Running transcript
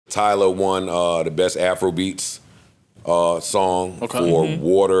Tyla won the best Afrobeats song for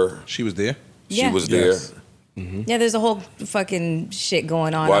Water. She was there. She was there. Yeah, there's a whole fucking shit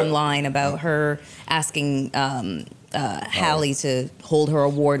going on online about her asking Halle to hold her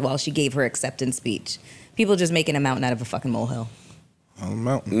award while she gave her acceptance speech. People just making a mountain out of a fucking molehill.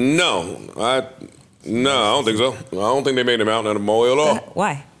 No, I don't think so. I don't think they made a mountain out of a molehill at all.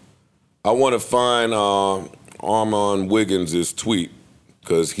 Why? I want to find Armand Wiggins' tweet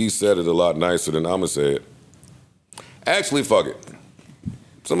because he said it a lot nicer than I'ma say it. Actually, fuck it.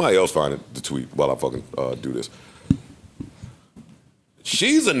 Somebody else find it, the tweet, while I fucking do this.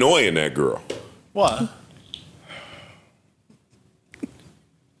 She's annoying, that girl. What?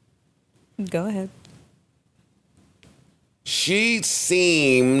 Go ahead. She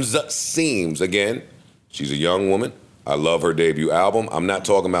seems, again, she's a young woman. I love her debut album. I'm not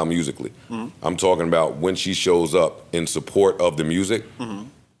talking about musically. I'm talking about when she shows up in support of the music.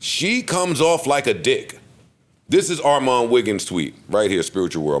 She comes off like a dick. This is Armand Wiggins' tweet, right here,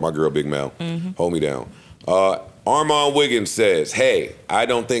 Spiritual World, my girl Big Mel. Hold me down. Armand Wiggins says, hey, I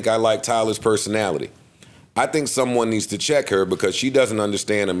don't think I like Tyla's personality. I think someone needs to check her because she doesn't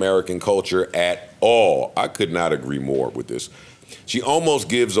understand American culture at all. I could not agree more with this. She almost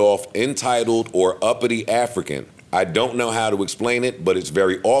gives off entitled or uppity African. I don't know how to explain it, but it's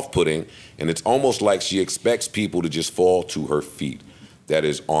very off-putting, and it's almost like she expects people to just fall to her feet. That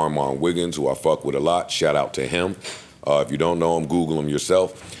is Armand Wiggins, who I fuck with a lot. Shout out to him. If you don't know him, Google him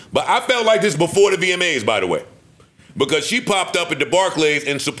yourself. But I felt like this before the VMAs, by the way, because she popped up at the Barclays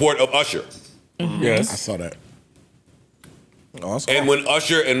in support of Usher. Yes, I saw that. Awesome. And when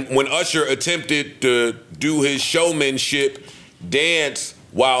Usher attempted to do his showmanship dance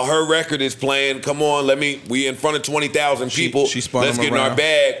while her record is playing, come on, we in front of 20,000 people. Let's get in our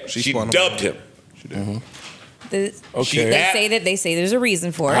bag. She dubbed him. She did. They say there's a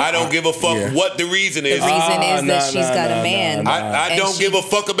reason for it. I don't give a fuck what the reason is. The reason is that she's got a man. I don't give a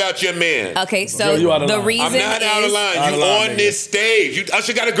fuck about your man. Okay, so the reason I'm not out of line. You on this stage.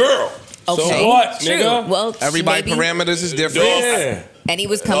 Usher got a girl. Okay. So what, True. nigga? Well, everybody parameters is different. Yeah. And he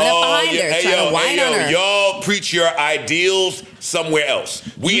was coming up behind her, trying to whine on her. Y'all preach your ideals somewhere else.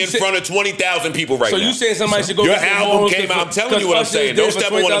 We in front of 20,000 people right now. So you saying somebody should go Your get album came out. I'm telling you what I'm saying. Don't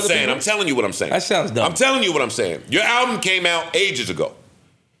step on what I'm saying. I'm telling you what I'm saying. That sounds dumb. I'm telling you what I'm saying. Your album came out ages ago.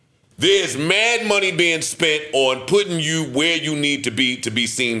 There's mad money being spent on putting you where you need to be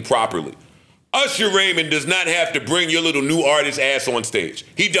seen properly. Usher Raymond does not have to bring your little new artist ass on stage.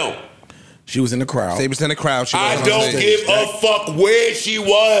 He don't. She was in the crowd. She was in the crowd. I don't give a fuck where she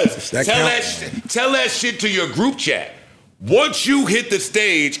was. Tell that shit to your group chat. Once you hit the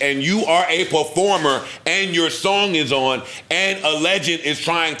stage and you are a performer and your song is on and a legend is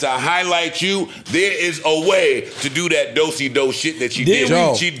trying to highlight you, there is a way to do that do-si-do shit that she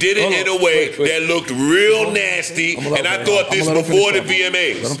did. She did it in a way that looked real nasty, and I thought this before the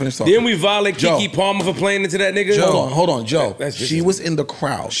VMAs. Didn't we violate Kiki Palmer for playing into that nigga? Hold on, Joe. She was in the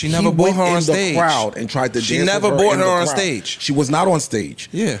crowd. She never brought her on stage. She went in the crowd and tried to dance with her. She never brought her on stage. She was not on stage.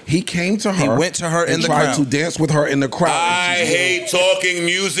 Yeah. He came to her. He went to her in the crowd. And tried to dance with her in the crowd. I hate talking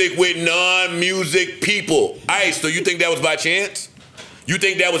music with non-music people. Ice, so you think that was by chance? You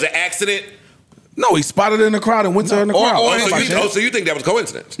think that was an accident? No, he spotted her in the crowd and went to her in the crowd. So you think that was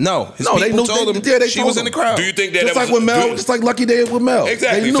coincidence? No, they knew. She was in the crowd. Do you think that just like with Mel, just like Lucky Day with Mel?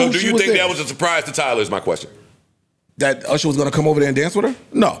 Exactly. So do you think that was a surprise to Tyla? Is my question. That Usher was going to come over there and dance with her?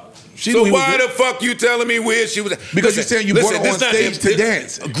 No. So why the fuck you telling me where she was at? Because you're saying you brought her on stage to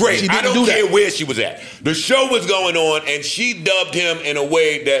dance. Great. I don't care where she was at. The show was going on, and she dubbed him in a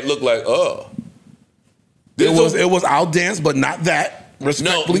way that looked like, It was I'll dance, but not that.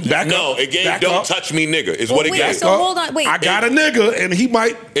 Respectfully, back up. It gave "Don't Touch Me, Nigga" is what it gave. So hold on, wait. I got a nigga, and he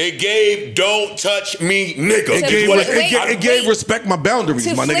might. It gave "Don't Touch Me, Nigga." It gave respect my boundaries,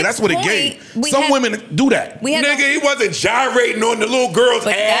 my nigga. That's what it gave. Some women do that. Nigga, he wasn't gyrating on the little girl's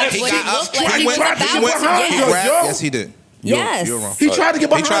ass. That's what it looked like. He was about to dance. Yes, he did. Yes. You're wrong. He tried to get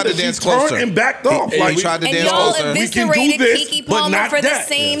behind He tried to dance closer. And backed off. He tried to dance closer. We can do this, Kiki Palmer for the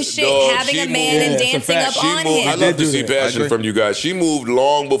same shit, having a man and dancing up on him. I love to see passion from you guys. She moved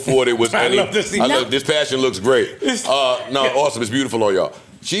long before there was any. This passion looks great. No, awesome. It's beautiful on y'all.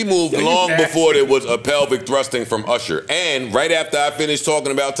 She moved long before there was a pelvic thrusting from Usher. And right after I finished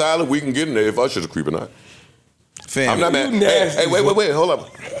talking about Tyla, we can get in there if Usher's a creep or not. I'm not mad. Hey, wait, hold up.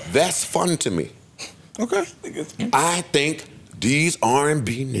 That's fun to me. Okay. I think these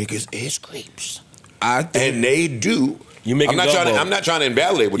R&B niggas is creeps. And they do. I'm not trying to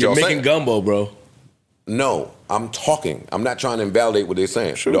invalidate what y'all saying. You're making gumbo, bro. No, I'm talking. I'm not trying to invalidate what they're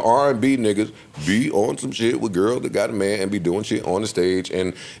saying. Sure. The R&B niggas be on some shit with girls that got a man and be doing shit on the stage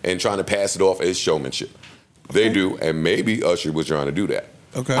and trying to pass it off as showmanship. Okay. They do, and maybe Usher was trying to do that.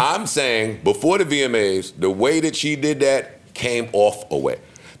 Okay. I'm saying before the VMAs, the way that she did that came off away.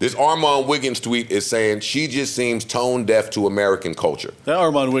 This Armand Wiggins tweet is saying she just seems tone deaf to American culture. That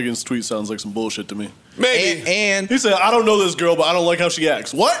Armand Wiggins tweet sounds like some bullshit to me. Maybe. And he said, I don't know this girl, but I don't like how she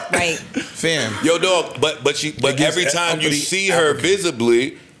acts. What? Right. Fam. Yo, dog, but every time you see her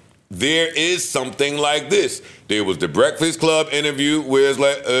visibly, there is something like this. There was the Breakfast Club interview where it's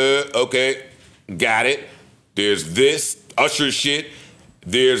like, okay, got it. There's this Usher shit.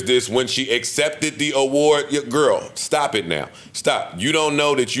 There's this when she accepted the award. Girl, stop it now. Stop. You don't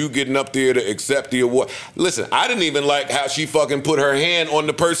know that you getting up there to accept the award. Listen, I didn't even like how she fucking put her hand on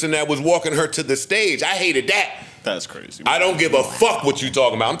the person that was walking her to the stage. I hated that. That's crazy. I don't give a fuck what you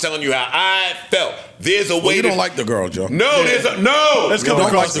talking about. I'm telling you how I felt. There's a way. You don't like the girl, Joe. No, there's a no. Let's come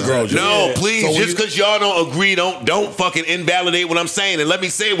across the girl, Joe. No, please. So just because y'all don't agree, don't fucking invalidate what I'm saying, and let me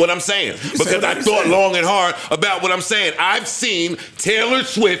say what I'm saying because I thought long and hard about what I'm saying. I've seen Taylor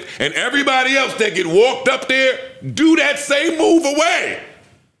Swift and everybody else that get walked up there do that same move away.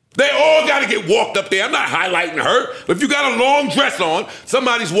 They all got to get walked up there. I'm not highlighting her. But if you got a long dress on,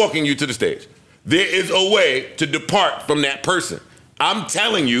 somebody's walking you to the stage. There is a way to depart from that person. I'm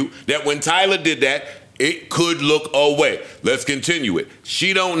telling you that when Tyla did that, it could look away. Let's continue it.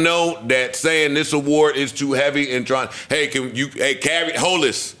 She don't know that saying this award is too heavy and trying, carry, hold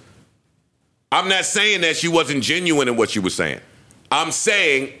this. I'm not saying that she wasn't genuine in what she was saying. I'm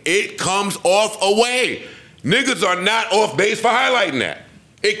saying it comes off away. Niggas are not off base for highlighting that.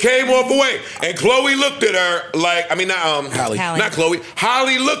 It came off away. And Chloe looked at her like, Holly. Not Chloe.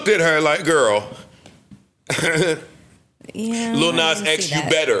 Holly looked at her like, girl. Yeah. Lil Nas X, you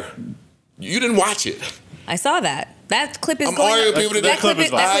better. You didn't watch it. I saw that. That clip is I'm going arguing people that clip is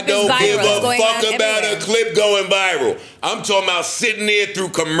viral. I don't give a fuck about a clip going viral. I'm talking about sitting there through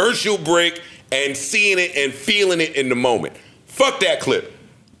commercial break and seeing it and feeling it in the moment. Fuck that clip.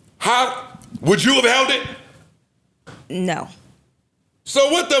 How would you have held it? No.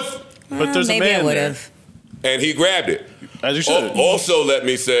 So what the? But there's maybe a man I would there. have. And he grabbed it. As you should. Also, let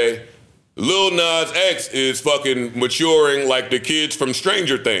me say, Lil Nas X is fucking maturing like the kids from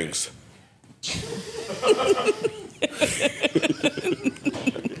Stranger Things.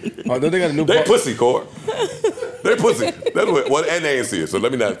 Oh, don't they got a new They pussy, Core. They pussy. That's what. Well, and they ain't see it, so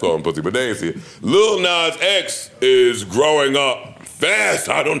let me not call them pussy, but they ain't see it. Lil Nas X is growing up fast.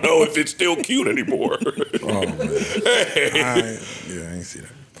 I don't know if it's still cute anymore. Oh, man. Hey. I ain't see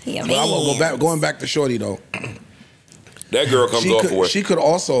that. Yeah, but I will going back to Shorty, though. That girl comes off away. She could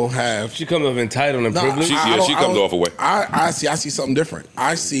also have. She comes off entitled and privileged. She comes off away. I see something different.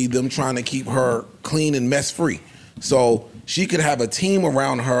 I see them trying to keep her clean and mess free. So she could have a team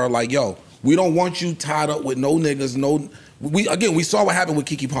around her like, yo, we don't want you tied up with no niggas. We saw what happened with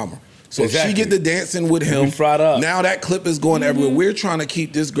Keke Palmer. So she get to dancing with him. We fried up. Now that clip is going everywhere. We're trying to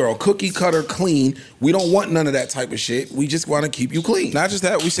keep this girl cookie cutter clean. We don't want none of that type of shit. We just want to keep you clean. Not just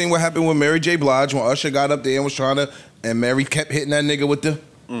that. We seen what happened with Mary J. Blige when Usher got up there and was trying to, and Mary kept hitting that nigga with the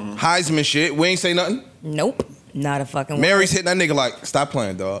Heisman shit. We ain't say nothing. Nope. Not a fucking word. Mary's hitting that nigga like, stop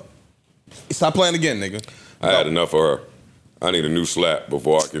playing, dog. Stop playing again, nigga. I had enough of her. I need a new slap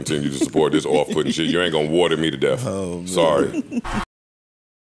before I continue to support this off-putting shit. You ain't gonna water me to death. Oh, sorry.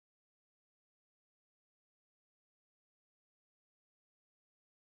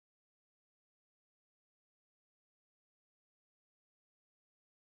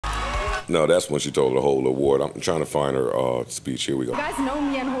 No, that's when she told the whole award. I'm trying to find her speech. Here we go. You guys know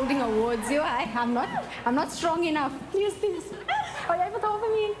me and holding awards. I'm not strong enough. Please. Oh, you have it over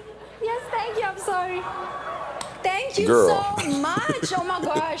me. Yes, thank you. I'm sorry. Thank you so much. Oh my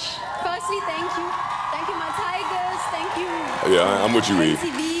gosh. Firstly, thank you. Thank you, my Tigers. Thank you. Yeah, I'm with you, Eve.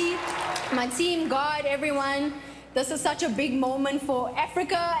 TV, my team, God, everyone. This is such a big moment for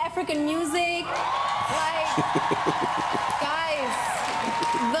Africa, African music. Like, guys,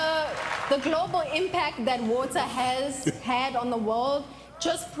 the global impact that water has had on the world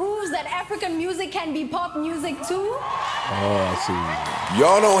just proves that African music can be pop music too. Oh, I see.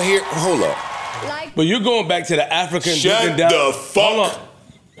 Y'all don't hear. Hold up. But you're going back to the Africans. Shut the fuck.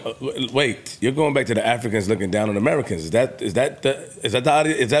 Wait, you're going back to the Africans looking down on Americans. Is that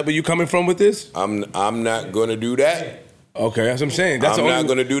where you coming from with this? I'm not gonna do that. Okay, that's what I'm saying. I'm not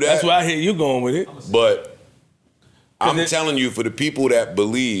gonna do that. That's why I hear you going with it. But I'm telling you, for the people that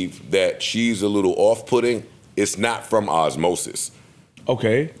believe that she's a little off-putting, it's not from osmosis.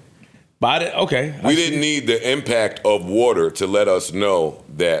 Okay. We didn't need the impact of water to let us know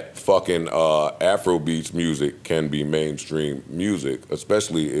that fucking Afrobeats music can be mainstream music,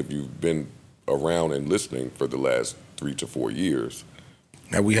 especially if you've been around and listening for the last 3 to 4 years.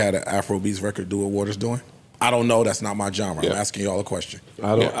 Have we had an Afrobeats record do what Water's doing? I don't know. That's not my genre. Yeah. I'm asking y'all a question.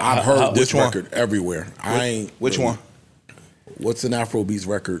 I've heard this which one? record everywhere. Which one? What's an Afrobeats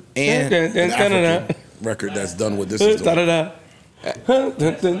record? And An African record that's done what this is doing.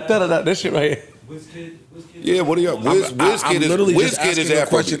 This shit right here. Yeah, what are y'all? I'm literally just Wizkid asking is a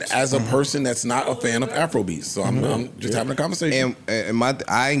question Afrobeats. as a person that's not a fan of Afrobeats. So I'm just having a conversation. And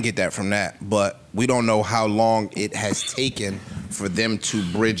I didn't get that from that, but we don't know how long it has taken for them to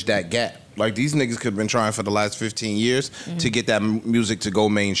bridge that gap. Like, these niggas could have been trying for the last 15 years to get that music to go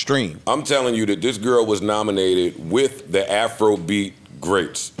mainstream. I'm telling you that this girl was nominated with the Afrobeat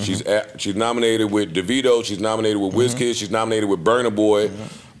greats. She's nominated with DeVito. She's nominated with Wizkid. She's nominated with Burna Boy.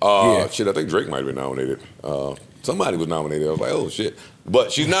 Shit, I think Drake might have been nominated. Somebody was nominated. I was like, oh shit.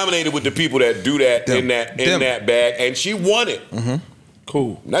 But she's nominated with the people that do that in that bag, and she won it.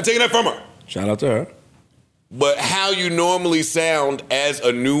 Cool. Not taking that from her. Shout out to her. But how you normally sound as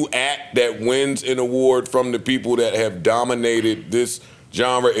a new act that wins an award from the people that have dominated this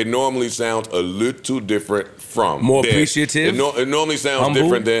genre, it normally sounds a little different from. More them. appreciative. It normally sounds Humble.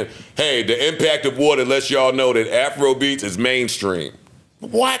 different than, hey, the impact of Water lets y'all know that Afrobeats is mainstream.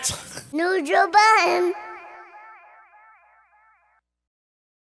 What? Neutral Budden.